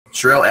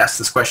Sherelle asked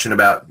this question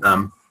about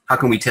how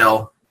can we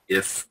tell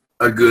if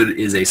a good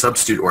is a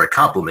substitute or a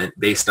complement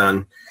based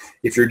on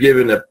if you're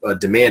given a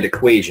demand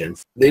equation.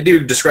 They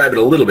do describe it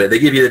a little bit. They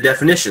give you the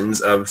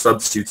definitions of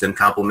substitutes and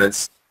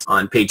complements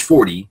on page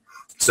 40.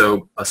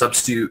 So a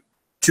substitute,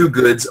 two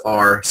goods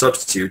are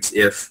substitutes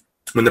if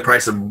when the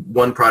price of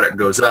one product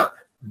goes up,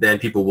 then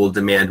people will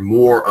demand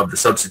more of the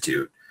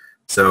substitute.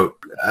 So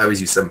I always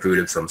use some food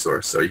of some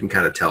sort, so you can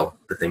kind of tell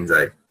the things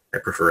I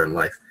prefer in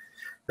life.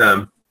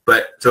 So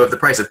if the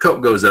price of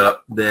Coke goes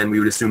up, then we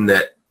would assume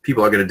that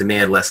people are going to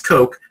demand less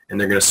Coke, and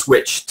they're going to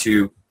switch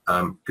to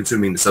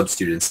consuming the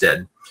substitute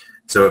instead.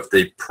 So if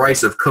the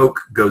price of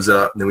Coke goes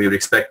up, then we would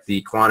expect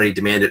the quantity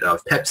demanded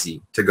of Pepsi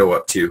to go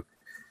up too.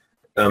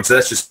 So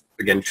that's just,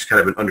 again, just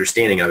kind of an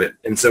understanding of it.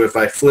 And so if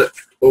I flip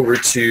over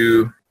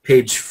to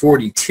page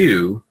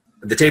 42,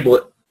 the table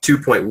at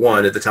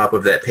 2.1 at the top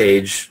of that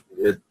page,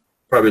 it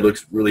probably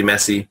looks really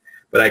messy,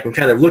 but I can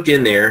kind of look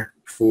in there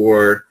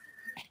for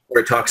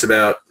where it talks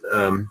about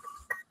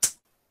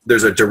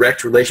there's a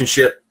direct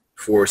relationship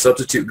for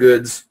substitute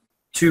goods.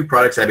 Two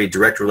products have a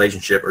direct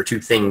relationship, or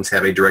two things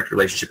have a direct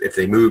relationship if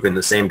they move in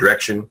the same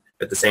direction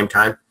at the same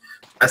time.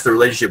 That's the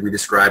relationship we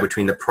describe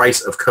between the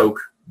price of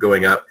Coke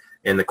going up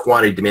and the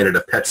quantity demanded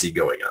of Pepsi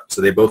going up. So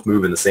they both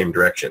move in the same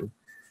direction.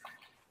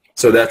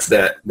 So that's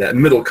that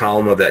middle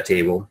column of that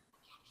table.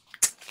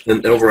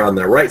 And over on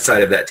the right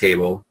side of that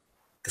table,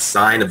 the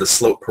sign of the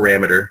slope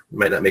parameter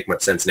might not make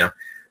much sense now,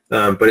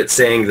 but it's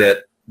saying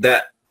that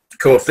that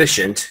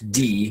coefficient,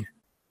 D,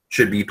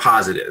 should be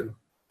positive.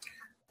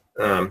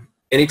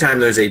 Anytime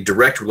there's a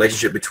direct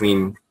relationship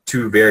between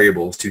two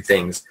variables, two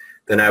things,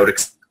 then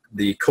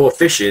the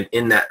coefficient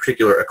in that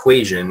particular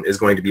equation is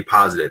going to be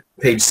positive.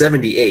 Page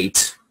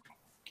 78,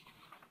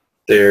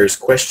 there's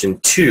question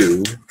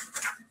 2,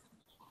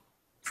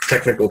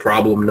 technical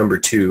problem number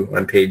 2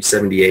 on page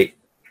 78.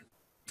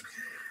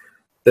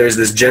 There's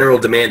this general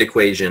demand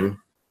equation,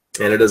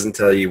 and it doesn't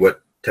tell you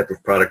what type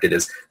of product it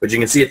is, but you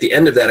can see at the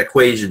end of that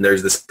equation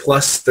there's this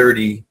plus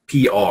 30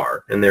 PR,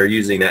 and they're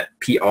using that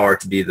PR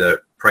to be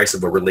the price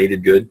of a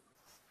related good.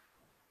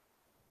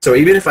 So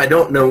even if I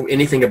don't know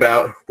anything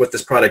about what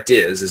this product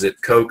is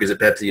it Coke, is it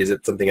Pepsi, is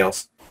it something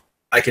else,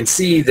 I can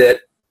see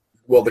that,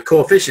 well, the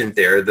coefficient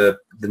there, the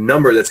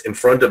number that's in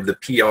front of the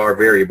PR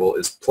variable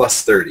is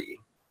plus 30.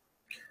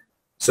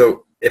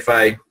 So if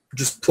I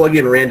just plug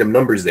in random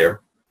numbers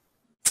there,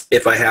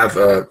 if I have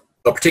a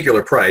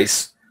particular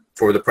price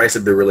for the price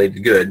of the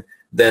related good,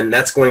 then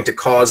that's going to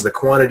cause the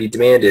quantity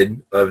demanded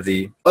of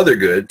the other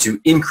good to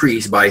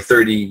increase by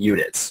 30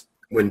 units.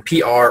 When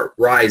PR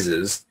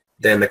rises,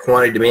 then the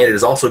quantity demanded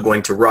is also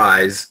going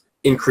to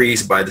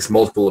increase by this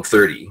multiple of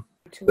 30.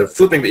 So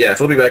flipping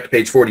back to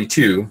page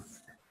 42,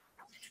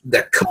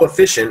 that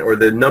coefficient, or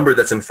the number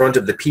that's in front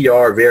of the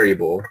PR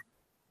variable,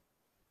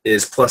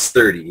 is plus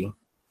 30,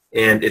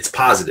 and it's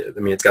positive.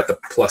 I mean, it's got the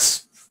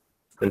plus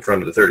in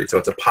front of the 30, so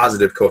it's a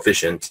positive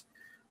coefficient.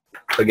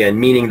 Again,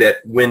 meaning that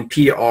when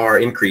PR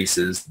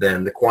increases,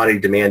 then the quantity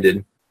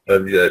demanded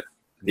of the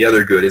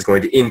other good is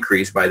going to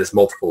increase by this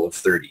multiple of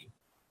 30.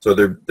 So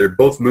they're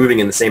both moving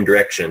in the same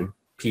direction.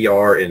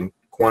 PR and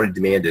quantity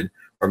demanded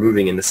are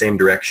moving in the same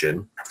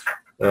direction,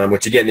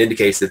 which again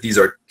indicates that these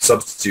are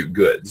substitute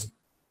goods.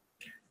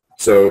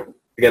 So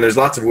again, there's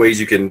lots of ways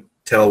you can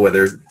tell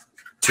whether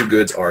two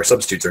goods are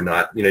substitutes or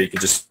not. You know, you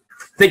can just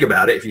think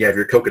about it if you have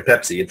your Coke and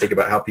Pepsi and think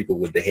about how people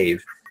would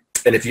behave.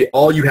 And if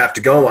all you have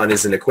to go on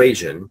is an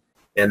equation,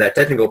 and that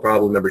technical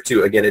problem number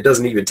 2, again, it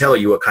doesn't even tell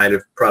you what kind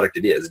of product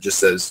it is. It just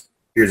says,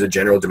 here's a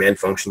general demand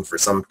function for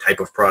some type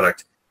of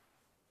product.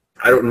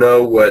 I don't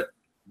know what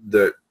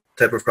the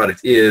type of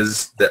product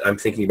is that I'm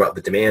thinking about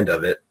the demand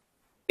of it,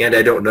 and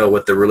I don't know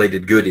what the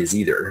related good is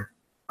either.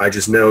 I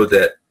just know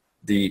that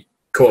the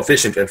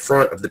coefficient in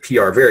front of the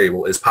PR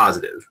variable is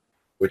positive,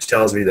 which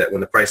tells me that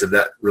when the price of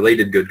that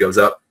related good goes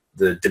up,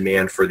 the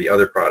demand for the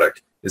other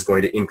product is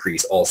going to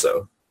increase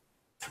also.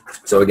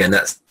 So again,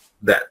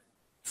 that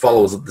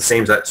follows the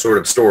same sort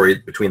of story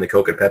between the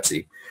Coke and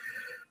Pepsi,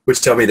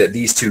 which tell me that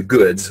these two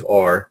goods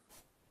are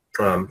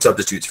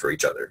substitutes for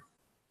each other.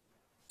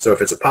 So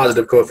if it's a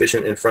positive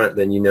coefficient in front,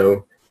 then you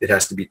know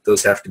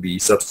those have to be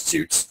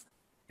substitutes.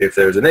 If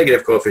there's a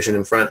negative coefficient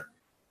in front,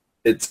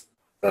 it's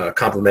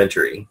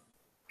complementary.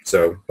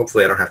 So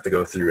hopefully I don't have to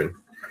go through and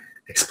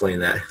explain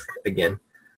that again.